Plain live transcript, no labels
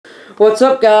What's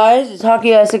up, guys? It's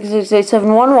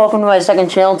HockeyGUY66871. Welcome to my second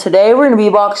channel. Today we're going to be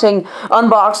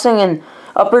unboxing an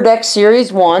Upper Deck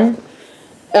Series 1.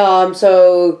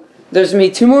 So there's going to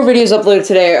be 2 more videos uploaded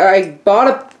today. I bought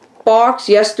a box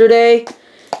yesterday.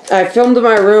 I filmed in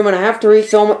my room and I have to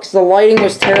refilm it because the lighting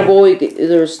was terrible.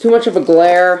 There was too much of a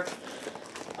glare.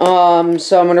 So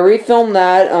I'm going to refilm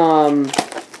that.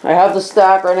 I have the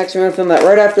stack right next to me. I'm going to film that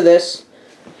right after this.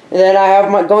 And then I have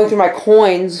going through my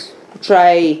coins, which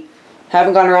I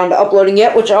haven't gotten around to uploading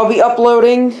yet, which I'll be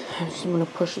uploading. I'm just going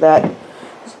to push that.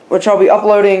 Which I'll be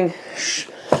uploading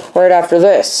right after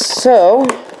this. So,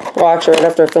 well, actually, right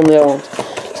after I film the other ones.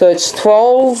 So it's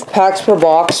 12 packs per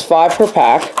box, 5 per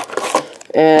pack.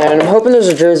 And I'm hoping there's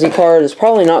a jersey card. It's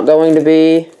probably not going to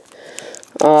be.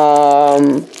 But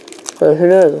who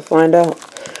knows? We'll find out.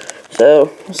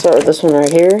 So, we'll start with this one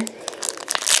right here.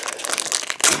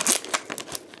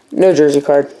 No jersey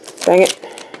card. Dang it.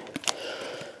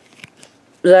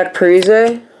 Zach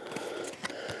Parise,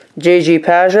 J.G.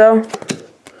 Pajot,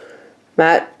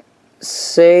 Matt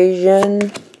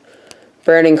Sajan,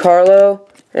 Brandon Carlo,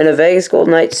 and a Vegas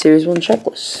Golden Knights Series 1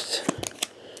 checklist.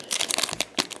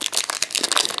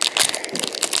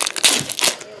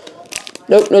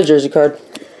 Nope, no jersey card.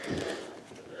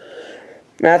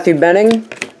 Matthew Benning,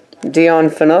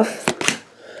 Dion Phaneuf,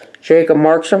 Jacob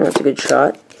Markstrom, that's a good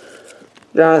shot.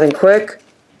 Jonathan Quick,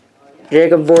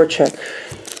 Jacob Voracek.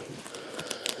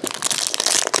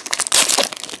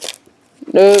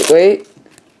 No, wait.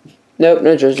 Nope,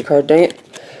 no jersey card, dang it.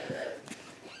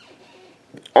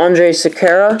 Andre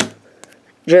Sekera,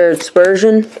 Jared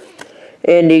Spurgeon,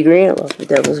 Andy Green, I love the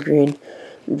Devils green,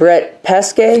 Brett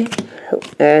Pesce,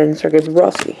 and Sergei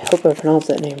Bobrovsky. Hope I pronounced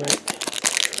that name right.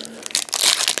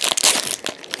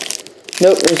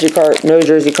 Nope, no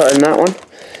jersey card in that one.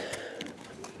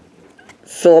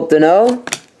 Philip Deneau,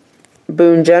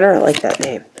 Boone Jenner, I like that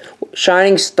name.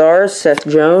 Shining Stars, Seth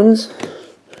Jones,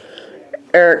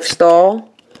 Eric Stahl,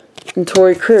 and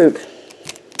Torrey Krug.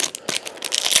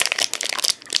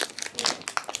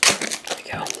 There we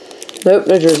go. Nope,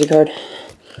 no jersey card.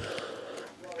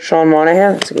 Sean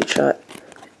Monahan, that's a good shot.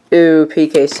 Ooh,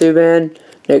 PK Subban,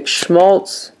 Nick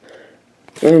Schmaltz,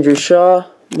 Andrew Shaw,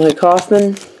 Mike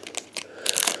Hoffman.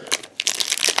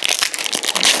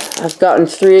 I've gotten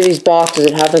 3 of these boxes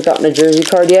and haven't gotten a jersey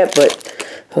card yet, but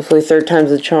hopefully 3rd time's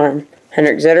the charm.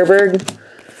 Henrik Zetterberg,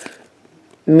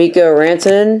 Mikko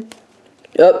Rantanen,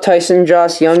 Tyson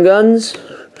Joss Young Guns,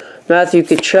 Matthew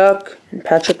Tkachuk, and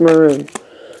Patrick Maroon.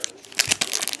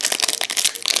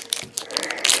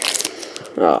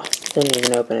 Oh, didn't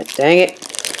even open it. Dang it.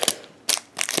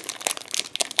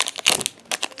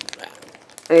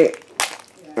 Hey,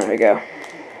 there we go.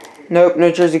 Nope,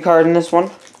 no jersey card in this one.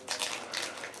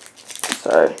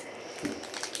 Sorry.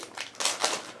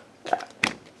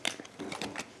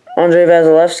 Andre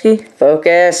Vasilevsky,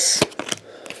 focus.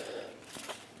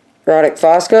 Radek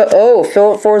Fosca. Oh,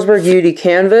 Philip Forsberg, UD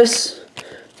Canvas.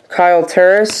 Kyle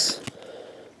Turris.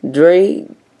 Dre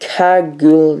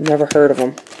Cagul, never heard of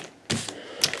him.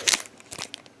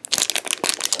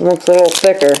 It looks a little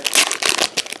thicker.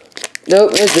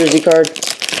 Nope, no jersey card.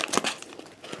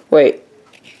 Wait.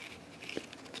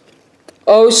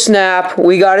 Oh snap,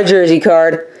 we got a jersey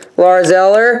card. Lars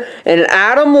Eller and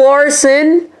Adam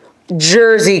Larson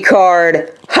jersey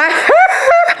card.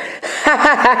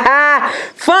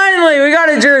 Finally, we got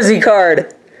a jersey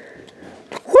card.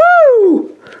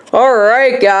 Woo!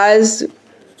 Alright, guys. I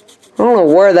don't know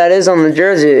where that is on the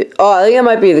jersey. Oh, I think it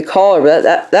might be the collar, but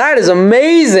that is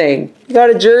amazing. We got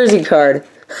a jersey card.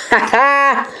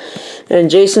 And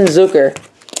Jason Zucker.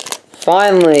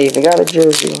 Finally, we got a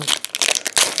jersey one.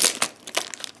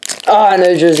 Ah,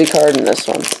 no jersey card in this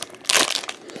one.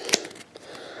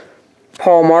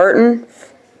 Paul Martin.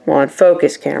 Come on,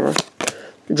 focus camera.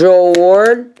 Joel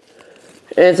Ward.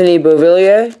 Anthony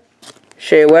Beauvillier.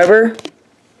 Shea Weber.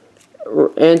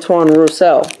 Antoine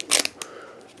Roussel.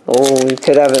 Oh, we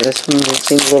could have it. This one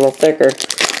seems a little thicker.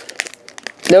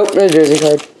 Nope, no jersey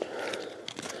card.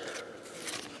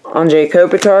 Andrei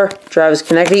Kopitar, Travis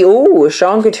Konecny. Ooh,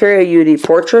 Sean Couturier UD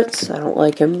Portraits. I don't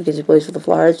like him because he plays for the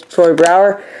Flyers. Troy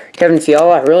Brouwer, Kevin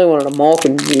Fiala. I really wanted a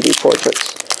Malkin UD Portraits.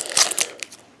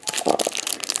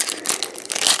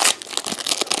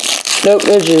 Nope,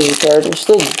 no jersey card. We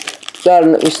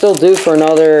still due for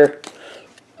another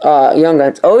Young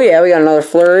Guns. Oh yeah, we got another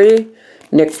Fleury,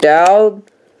 Nick Dowd,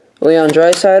 Leon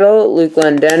Draisaitl, Luke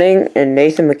Glendening, and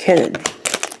Nathan McKinnon.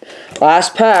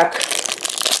 Last pack.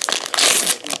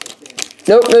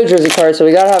 Nope, no jersey card, so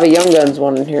we gotta have a Young Guns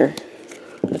one in here,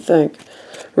 I think.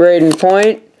 Raiden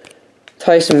Point,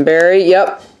 Tyson Barrie,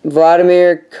 yep. Vladislav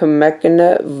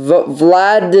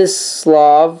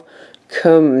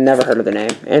never heard of the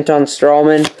name. Anton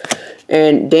Strawman.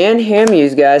 And Dan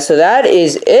Hamhuis, guys. So that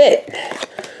is it.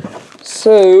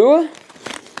 So,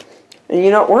 and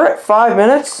you know, we're at 5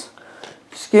 minutes.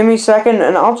 Just give me a second,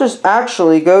 and I'll just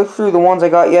actually go through the ones I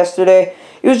got yesterday.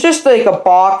 It was just like a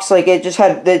box, like it just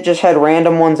had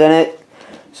random ones in it.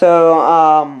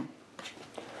 So,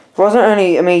 wasn't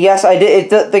any. I mean, yes, I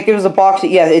did. Like it was a box.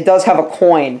 Yeah, it does have a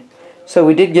coin. So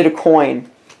we did get a coin.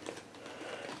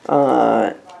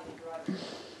 Let's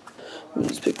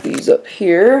pick these up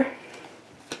here.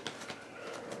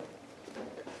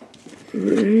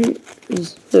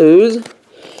 Those.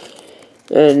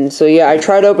 And so yeah, I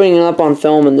tried opening it up on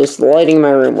film, and this lighting in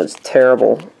my room was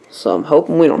terrible. So I'm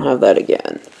hoping we don't have that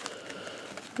again.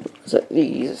 Set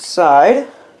these aside.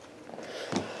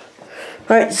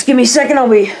 Alright, just give me a second,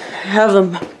 have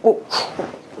them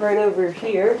right over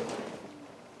here.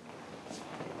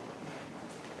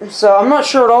 So I'm not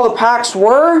sure what all the packs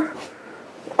were.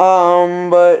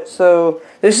 But so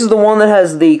this is the one that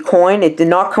has the coin. It did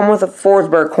not come with a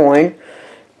Forsberg coin.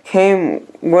 Came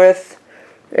with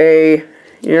a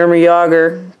Jaromir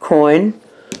Jagr coin.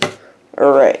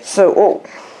 Alright, so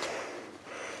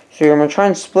so I'm gonna try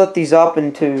and split these up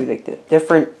into like the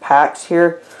different packs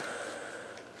here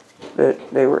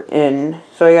that they were in.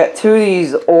 So I got 2 of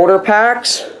these older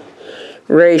packs.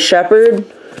 Ray Shepard,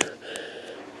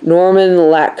 Norman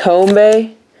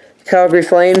Lacombe, Calgary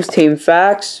Flames, Team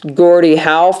Facts, Gordie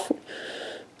Howe,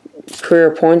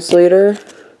 career points leader,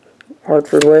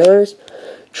 Hartford Whalers,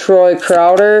 Troy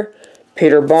Crowder,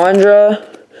 Peter Bondra,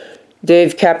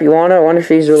 Dave Capuano, I wonder if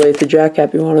he's related to Jack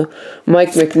Capuano,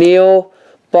 Mike McNeil,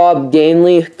 Bob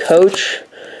Gainley, coach,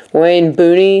 Wayne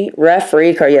Booney,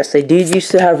 referee card. Yes, they did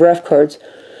used to have ref cards.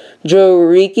 Joe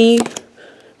Ricci,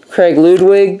 Craig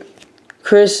Ludwig,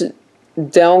 Chris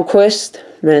Delmquist,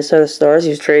 Minnesota Stars. He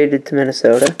was traded to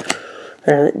Minnesota.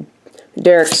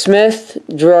 Derek Smith,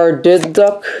 Gerard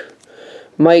Duduk,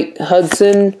 Mike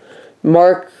Hudson,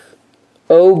 Mark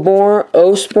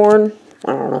Osborne,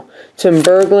 I don't know, Tim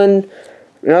Berglund,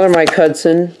 another Mike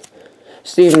Hudson,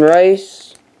 Stephen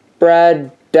Rice,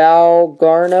 Brad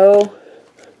Dalgarno,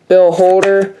 Bill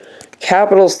Holder,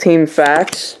 Capitals Team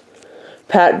Facts,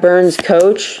 Pat Burns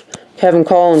coach, Kevin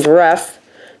Collins ref,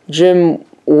 Jim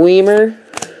Weimer,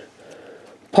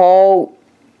 Paul,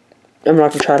 I'm not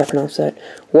going to try to pronounce that,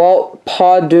 Walt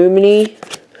Podumny,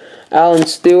 Alan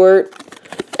Stewart,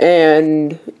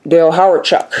 and Dale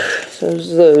Howardchuk. So there's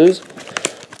those.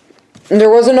 And there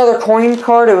was another coin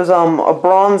card. It was a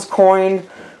bronze coin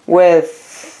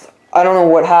with, I don't know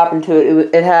what happened to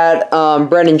it. It had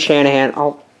Brendan Shanahan.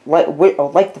 I'd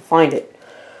like to find it.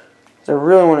 I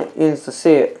really want to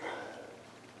see it.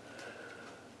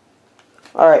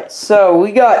 Alright, so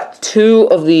we got 2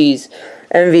 of these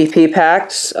MVP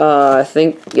packs. I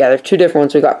think, yeah, they're 2 different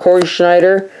ones. We got Corey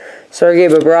Schneider, Sergei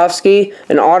Bobrovsky,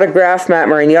 an autographed Matt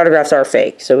Murray, and the autographs are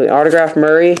fake. So we autographed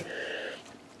Murray,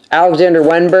 Alexander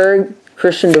Wenberg,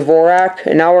 Christian Dvorak,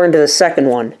 and now we're into the second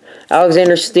one.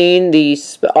 Alexander Steen, the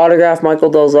autographed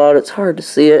Michael Delzado. It's hard to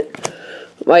see it.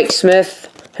 Mike Smith,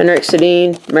 Henrik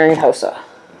Sedin, Marian Hossa.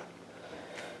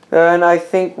 And I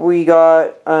think we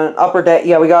got an Upper Deck.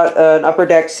 Yeah, we got an Upper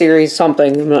Deck Series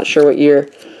something. I'm not sure what year.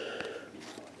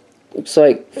 Looks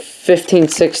like 15,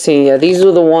 16. Yeah, these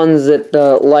are the ones that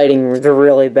the lighting was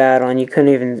really bad on. You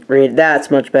couldn't even read.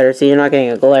 That's much better. See, you're not getting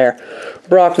a glare.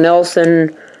 Brock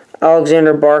Nelson,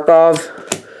 Alexander Barkov,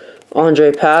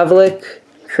 Andre Pavlik,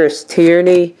 Chris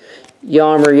Tierney,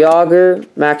 Jaromir Jagr,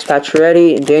 Max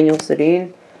Pacioretty, and Daniel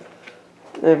Sedin.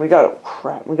 And we got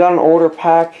an older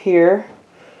pack here.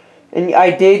 And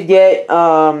I did get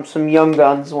some Young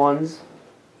Guns ones.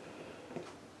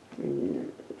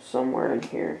 Somewhere in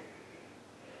here.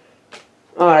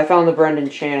 Oh, I found the Brendan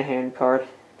Shanahan card.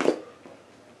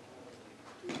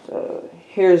 So,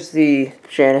 here's the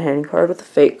Shanahan card with the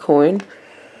fake coin.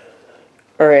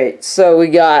 Alright, so we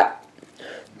got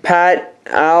Pat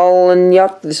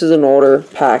Alanyuk. This is an older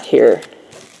pack here.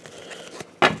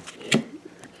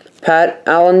 Pat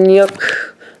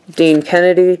Alanyuk, Dean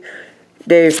Kennedy,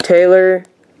 Dave Taylor,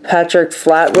 Patrick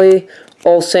Flatley,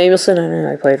 Ole Samuelson, I don't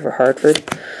know, I played for Hartford,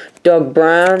 Doug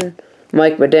Brown,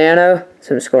 Mike Modano,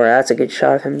 some score, that's a good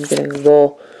shot of him getting a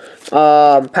goal.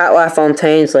 Pat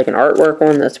LaFontaine's like an artwork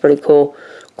one, that's pretty cool.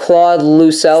 Claude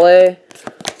Lucelle,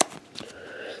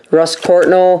 Russ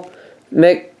Courtnall,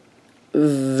 Mick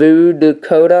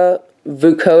Vukoda,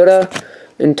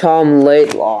 and Tom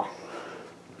Laidlaw.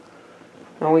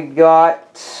 And we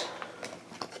got,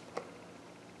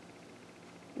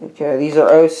 okay, these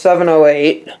are 07,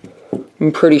 08,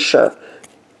 I'm pretty sure.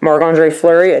 Marc-Andre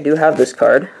Fleury, I do have this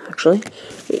card, actually.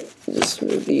 Just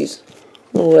move these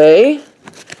away.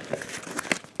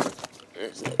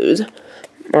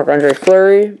 Marc-Andre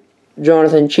Fleury,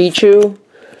 Jonathan Chichu,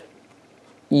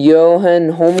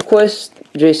 Johan Holmquist,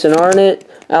 Jason Arnott,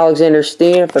 Alexander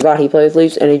Steen, I forgot he played with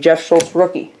Leafs, and a Jeff Schultz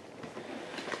rookie.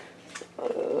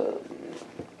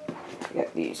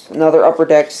 Got these. Another Upper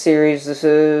Deck series. This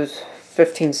is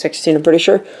 15-16, I'm pretty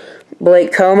sure.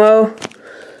 Blake Como,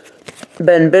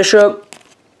 Ben Bishop,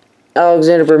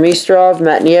 Alexander Burmistrov,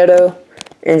 Matt Nieto,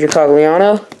 Andrew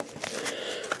Cogliano.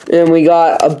 And we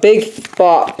got a big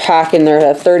pack in there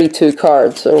that had 32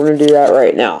 cards, so we're going to do that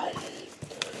right now.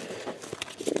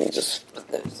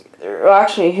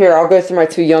 Actually, here, I'll go through my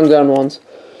 2 Young Gun ones.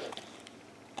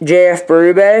 JF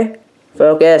Berube,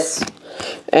 focus,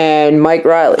 and Mike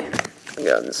Riley,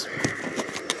 guns.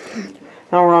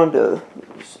 Now we're on to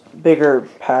this bigger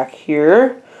pack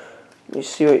here. Let me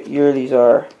see what year these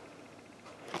are.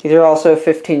 These are also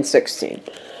 15-16.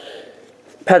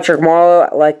 Patrick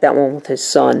Marleau, I like that one with his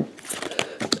son.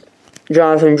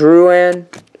 Jonathan Drouin,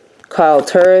 Kyle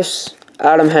Turris,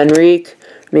 Adam Henrique,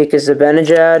 Mika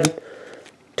Zibanejad,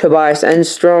 Tobias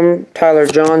Enstrom, Tyler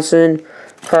Johnson,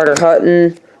 Carter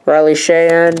Hutton, Riley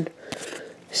Sheehan,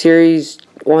 Series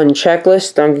 1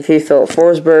 checklist, Duncan Keith, Philip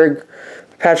Forsberg,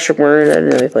 Patrick Maroon, I didn't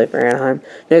know he played for Anaheim,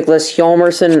 Nicholas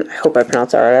Hjalmarsson, I hope I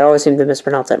pronounced that right, I always seem to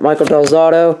mispronounce that, Michael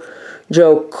Delzato,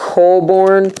 Joe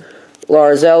Colborn,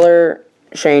 Lars Eller,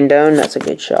 Shane Doan, that's a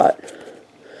good shot.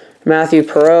 Matthew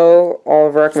Perreault,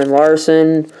 Oliver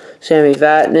Ekman-Larsson, Sammy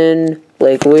Vatanen,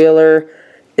 Blake Wheeler.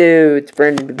 Ew, it's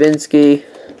Brandon Dubinsky.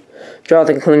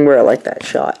 Jonathan Klingberg, I like that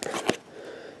shot.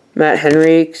 Matt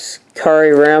Henriques,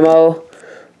 Kari Ramo,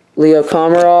 Leo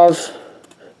Komarov,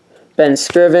 Ben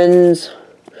Scrivens,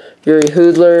 Yuri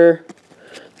Hudler,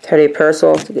 Teddy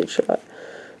Purcell, that's a good shot.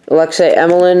 Alexei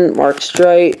Emelin, Mark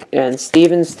Streit, and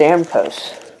Steven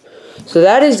Stamkos. So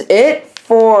that is it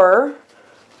for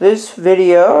this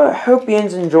video. I hope you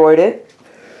enjoyed it.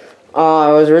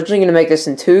 I was originally going to make this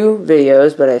in 2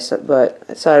 videos, but I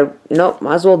decided, you know,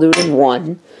 might as well do it in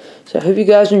 1. So I hope you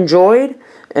guys enjoyed,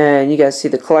 and you guys see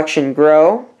the collection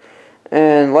grow.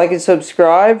 And like and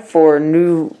subscribe for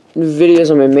new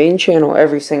videos on my main channel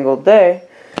every single day.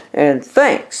 And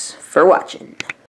thanks for watching.